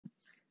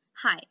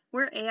Hi,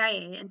 we're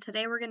AIA, and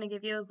today we're going to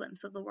give you a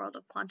glimpse of the world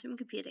of quantum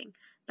computing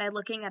by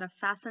looking at a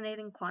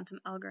fascinating quantum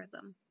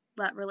algorithm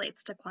that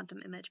relates to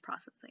quantum image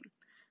processing.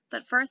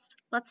 But first,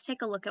 let's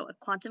take a look at what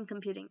quantum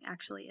computing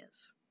actually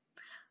is.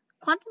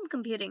 Quantum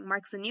computing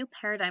marks a new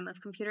paradigm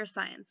of computer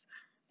science,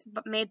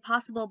 but made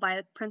possible by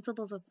the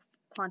principles of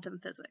quantum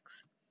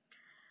physics.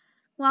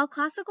 While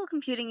classical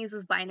computing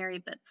uses binary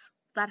bits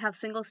that have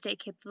single-state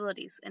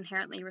capabilities,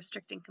 inherently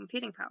restricting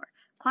computing power,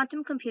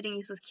 quantum computing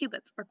uses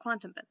qubits, or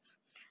quantum bits.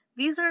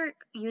 These are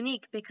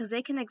unique because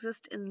they can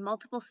exist in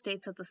multiple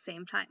states at the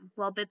same time,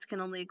 while bits can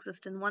only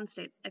exist in one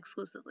state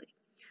exclusively.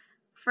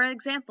 For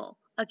example,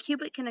 a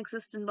qubit can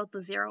exist in both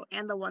the 0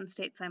 and the 1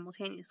 state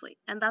simultaneously,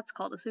 and that's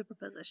called a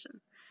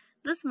superposition.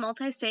 This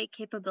multi-state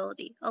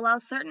capability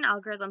allows certain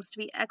algorithms to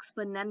be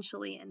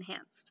exponentially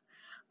enhanced.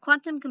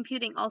 Quantum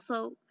computing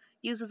also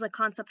uses a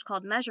concept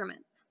called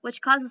measurement,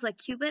 which causes a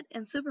qubit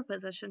in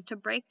superposition to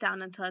break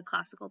down into a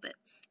classical bit,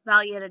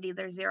 valued at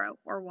either 0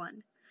 or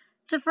 1.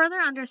 To further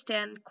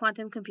understand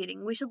quantum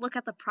computing, we should look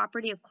at the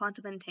property of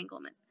quantum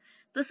entanglement.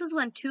 This is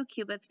when two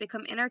qubits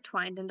become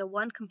intertwined into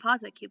one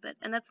composite qubit,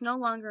 and it's no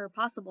longer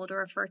possible to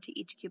refer to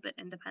each qubit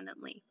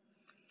independently.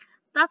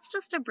 That's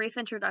just a brief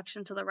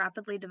introduction to the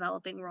rapidly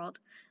developing world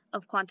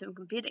of quantum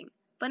computing.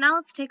 But now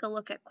let's take a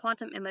look at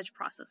quantum image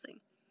processing.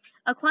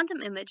 A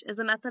quantum image is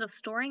a method of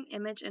storing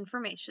image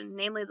information,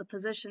 namely the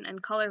position and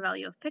color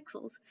value of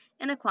pixels,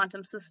 in a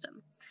quantum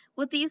system.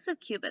 With the use of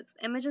qubits,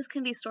 images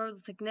can be stored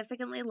with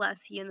significantly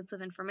less units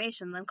of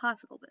information than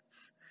classical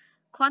bits.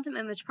 Quantum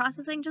image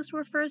processing just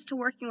refers to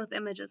working with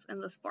images in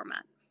this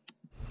format.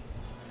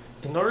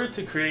 In order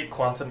to create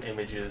quantum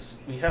images,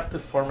 we have to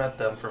format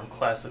them from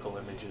classical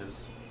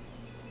images.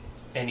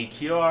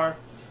 NEQR,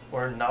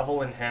 or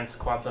Novel Enhanced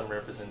Quantum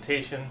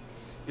Representation,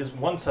 is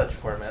one such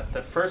format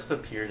that first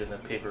appeared in a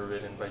paper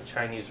written by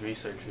Chinese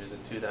researchers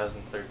in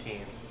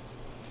 2013.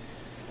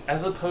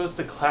 As opposed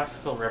to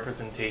classical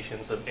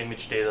representations of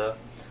image data,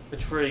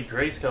 which for a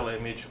grayscale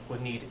image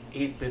would need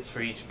 8 bits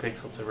for each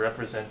pixel to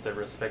represent their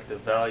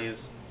respective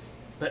values,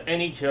 the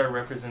NEQR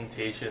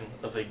representation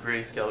of a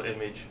grayscale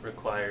image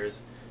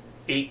requires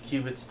 8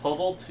 qubits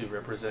total to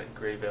represent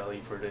gray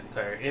value for the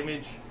entire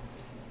image,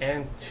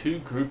 and 2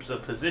 groups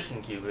of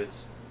position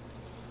qubits,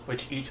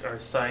 which each are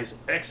sized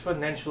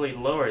exponentially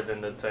lower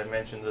than the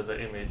dimensions of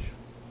the image,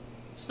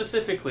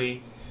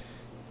 specifically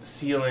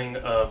ceiling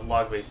of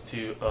log base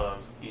 2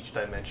 of each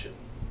dimension.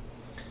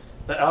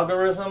 The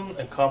algorithm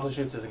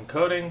accomplishes its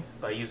encoding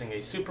by using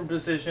a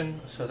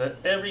superposition so that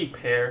every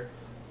pair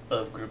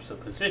of groups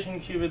of position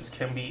qubits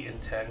can be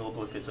entangled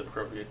with its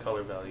appropriate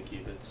color value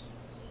qubits.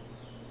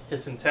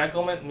 This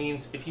entanglement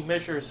means if you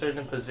measure a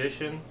certain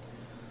position,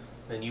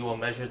 then you will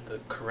measure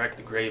the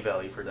correct gray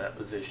value for that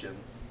position.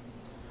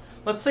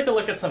 Let's take a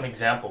look at some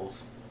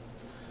examples.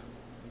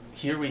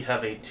 Here we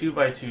have a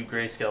 2x2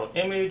 grayscale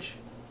image,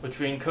 which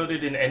we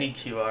encoded in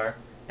NEQR,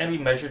 and we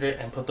measured it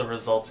and put the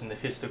results in the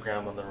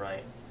histogram on the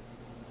right.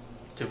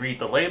 To read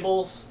the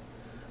labels,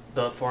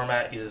 the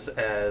format is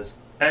as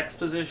X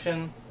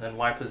position, then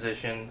Y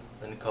position,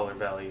 then color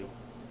value.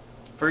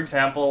 For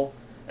example,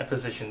 at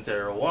position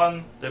 0,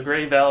 1, the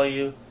gray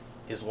value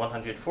is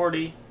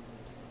 140,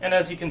 and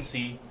as you can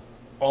see,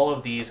 all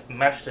of these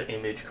match the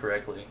image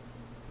correctly.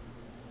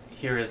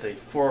 Here is a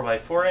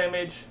 4x4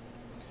 image,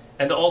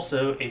 and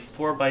also a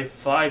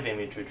 4x5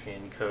 image which we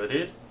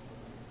encoded.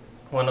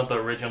 One of the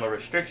original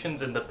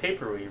restrictions in the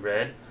paper we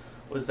read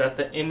was that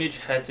the image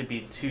had to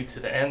be 2 to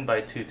the n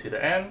by 2 to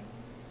the n.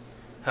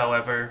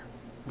 However,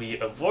 we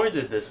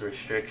avoided this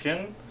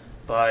restriction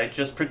by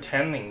just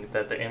pretending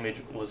that the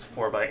image was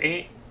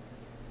 4x8,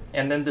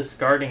 and then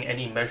discarding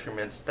any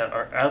measurements that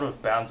are out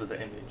of bounds of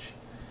the image.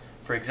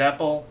 For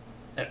example,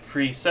 at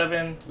free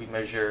 7, we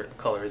measure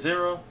color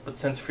 0, but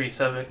since free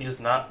 7 is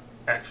not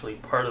actually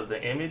part of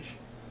the image,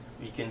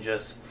 we can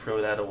just throw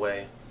that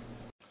away.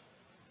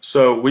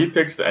 So we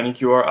picked the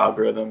NEQR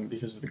algorithm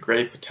because of the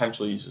great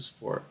potential uses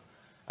for it.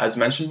 As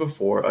mentioned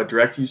before, a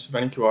direct use of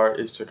NEQR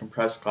is to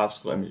compress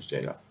classical image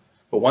data.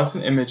 But once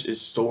an image is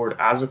stored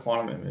as a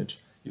quantum image,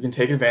 you can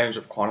take advantage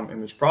of quantum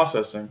image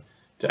processing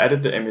to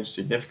edit the image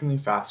significantly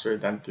faster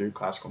than through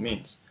classical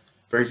means.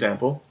 For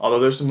example, although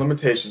there's some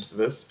limitations to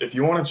this, if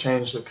you want to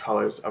change the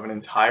colors of an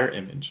entire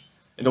image,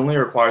 it only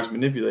requires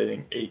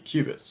manipulating 8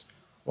 qubits,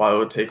 while it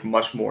would take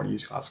much more to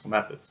use classical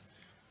methods.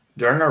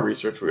 During our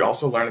research, we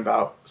also learned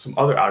about some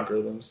other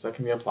algorithms that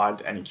can be applied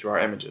to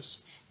NEQR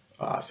images,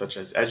 such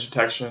as edge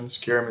detection,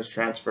 secure image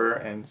transfer,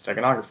 and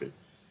steganography,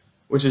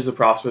 which is the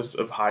process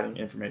of hiding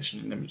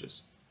information in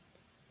images.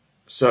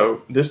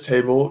 So this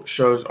table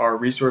shows our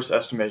resource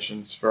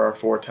estimations for our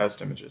 4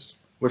 test images,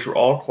 which were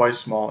all quite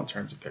small in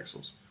terms of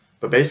pixels.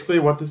 But basically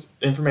what this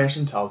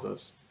information tells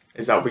us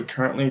is that we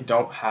currently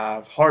don't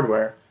have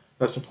hardware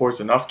that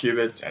supports enough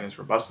qubits and is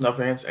robust enough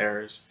against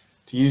errors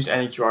to use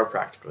NEQR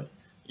practically,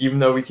 even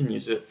though we can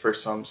use it for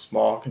some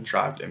small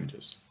contrived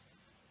images.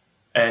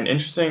 An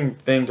interesting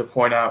thing to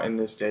point out in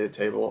this data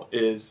table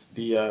is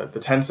the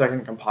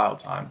 10-second compile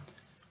time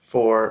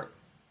for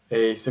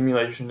a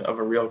simulation of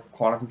a real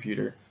quantum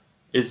computer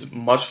is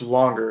much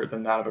longer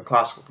than that of a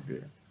classical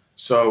computer.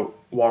 So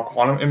while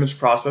quantum image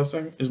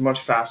processing is much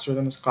faster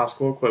than its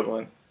classical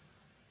equivalent,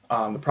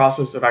 the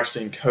process of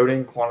actually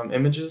encoding quantum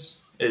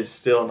images is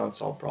still an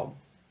unsolved problem.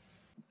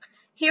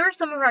 Here are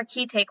some of our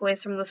key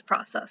takeaways from this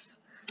process.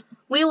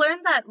 We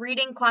learned that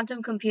reading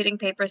quantum computing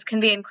papers can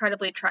be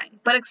incredibly trying,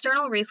 but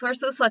external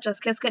resources such as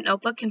Qiskit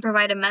Notebook can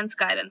provide immense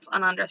guidance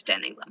on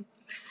understanding them.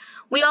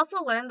 We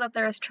also learned that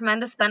there is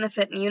tremendous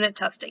benefit in unit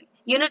testing.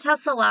 Unit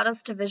tests allowed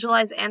us to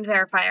visualize and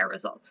verify our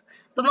results.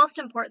 But most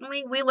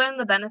importantly, we learned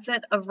the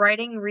benefit of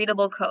writing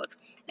readable code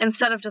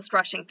instead of just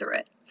rushing through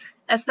it,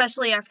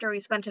 especially after we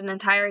spent an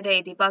entire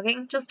day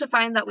debugging just to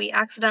find that we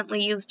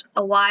accidentally used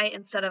a y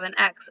instead of an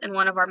x in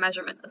one of our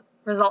measurement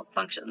result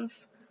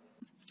functions.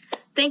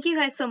 Thank you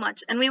guys so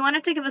much, and we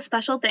wanted to give a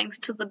special thanks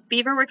to the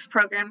Beaverworks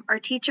program, our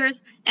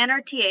teachers, and our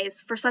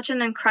TAs for such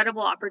an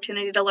incredible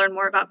opportunity to learn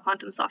more about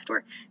quantum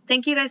software.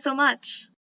 Thank you guys so much!